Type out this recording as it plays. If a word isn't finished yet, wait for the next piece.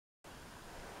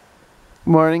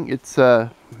Morning. It's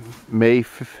May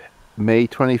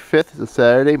 25th. It's a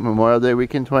Saturday, Memorial Day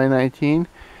weekend 2019.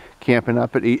 Camping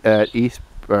up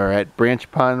at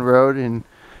Branch Pond Road in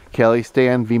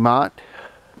Kelly-Stan, Vermont.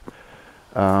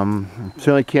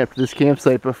 Certainly camped at this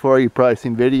campsite before. You've probably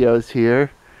seen videos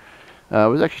here. It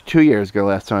was actually 2 years ago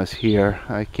last time I was here.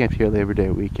 I camped here Labor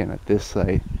Day weekend at this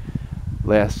site.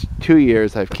 Last 2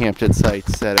 years I've camped at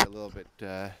sites that are a little bit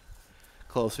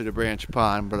closer to Branch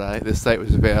Pond, but this site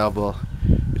was available.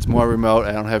 It's more remote.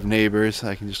 I don't have neighbors.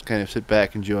 I can just kind of sit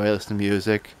back, enjoy, listen to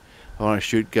music. I want to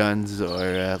shoot guns or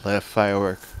let a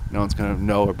firework. No one's going to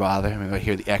know or bother. I mean, I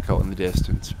hear the echo in the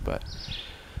distance, but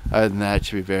other than that, it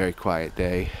should be a very quiet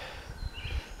day.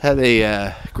 Had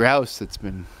a grouse that's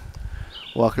been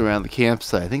walking around the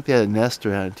campsite. I think they had a nest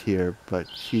around here, but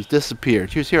she's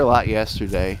disappeared. She was here a lot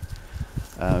yesterday.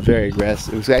 Very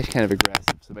aggressive. It was actually kind of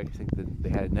aggressive, so it makes me think that they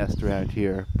had a nest around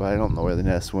here, but I don't know where the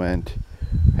nest went.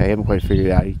 I haven't quite figured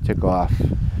it out. He took off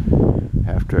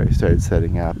after I started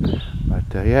setting up. But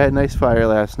yeah, I had a nice fire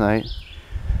last night.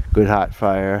 Good hot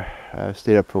fire.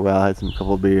 Stayed up for a while, had a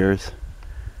couple of beers.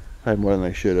 Probably more than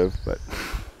I should have, but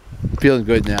feeling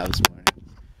good now this morning.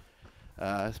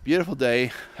 It's a beautiful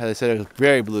day. As I said, it was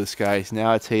very blue skies.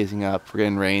 Now it's hazing up. We're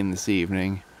getting rain this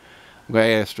evening. I'm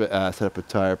going to set up a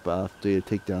tarp. I'll have to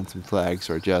take down some flags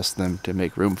or adjust them to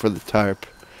make room for the tarp.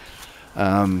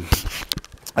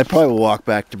 I probably will walk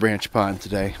back to Branch Pond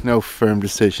today. No firm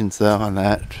decisions though on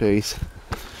that phase.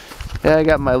 Yeah, I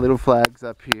got my little flags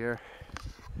up here.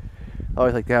 I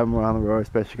always like to have them around the road,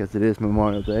 especially because it is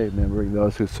Memorial Day, remembering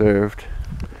those who served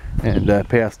and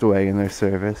passed away in their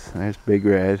service. And there's Big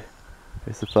Red.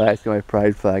 There's the flag. Got my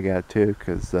Pride flag out too,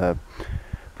 because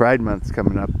Pride Month's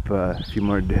coming up a few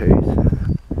more days.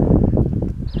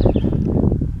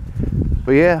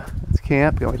 But yeah, it's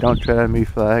camp. Got my Don't Tread on Me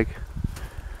flag.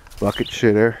 Bucket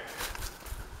shitter.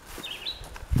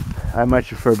 I much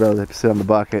prefer being able to sit on the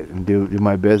bucket and do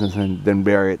my business and then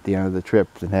bury it at the end of the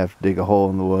trip than have to dig a hole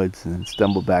in the woods and then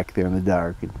stumble back there in the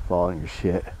dark and fall on your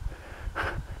shit.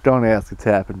 Don't ask, it's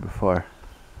happened before.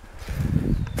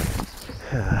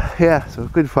 Yeah, so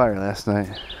good fire last night.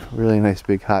 Really nice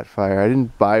big hot fire. I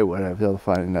didn't buy wood. I was able to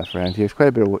find enough around here. There's quite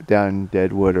a bit of down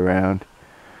dead wood around.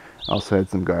 Also had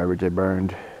some garbage I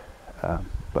burned.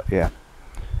 But yeah.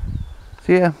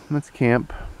 So yeah, let's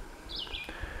camp.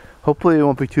 Hopefully it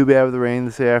won't be too bad with the rain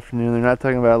this afternoon. They're not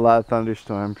talking about a lot of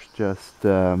thunderstorms, just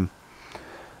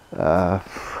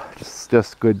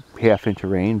good half-inch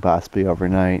of rain possibly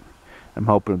overnight. I'm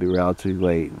hoping it'll be relatively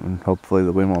late, and hopefully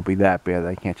the wind won't be that bad that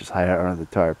I can't just hide out under the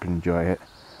tarp and enjoy it.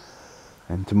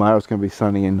 And tomorrow's going to be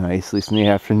sunny and nice, at least in the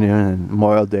afternoon, and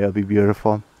Memorial Day will be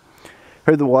beautiful.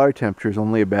 Heard the water temperature is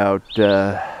only about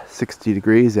 60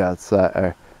 degrees outside,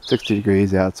 or 60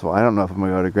 degrees out, so I don't know if I'm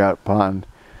going to go to Grout Pond.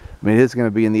 I mean, it is going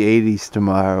to be in the 80s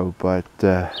tomorrow, but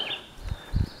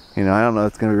you know, I don't know.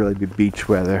 It's going to really be beach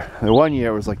weather. The one year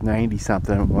it was like 90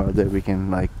 something on Memorial Day weekend,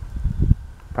 like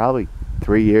probably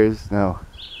 3 years. No,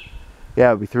 yeah,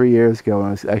 it would be 3 years ago when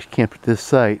I actually camped at this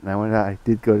site, and I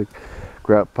did go to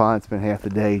Grout Pond. Spent half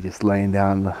the day just laying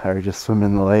down or just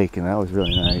swimming in the lake, and that was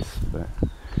really nice. But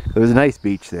it was a nice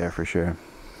beach there for sure.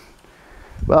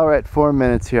 Well, we're at 4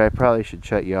 minutes here. I probably should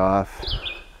shut you off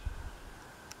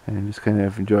and just kind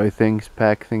of enjoy things,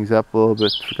 pack things up a little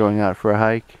bit for going out for a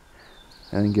hike,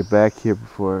 and then get back here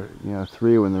before,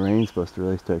 3 when the rain's supposed to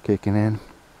really start kicking in.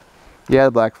 Yeah,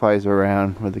 the black flies are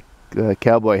around. With the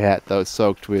cowboy hat though, it's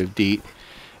soaked with DEET.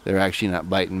 They're actually not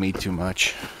biting me too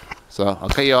much. So I'll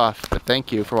cut you off, but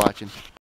thank you for watching.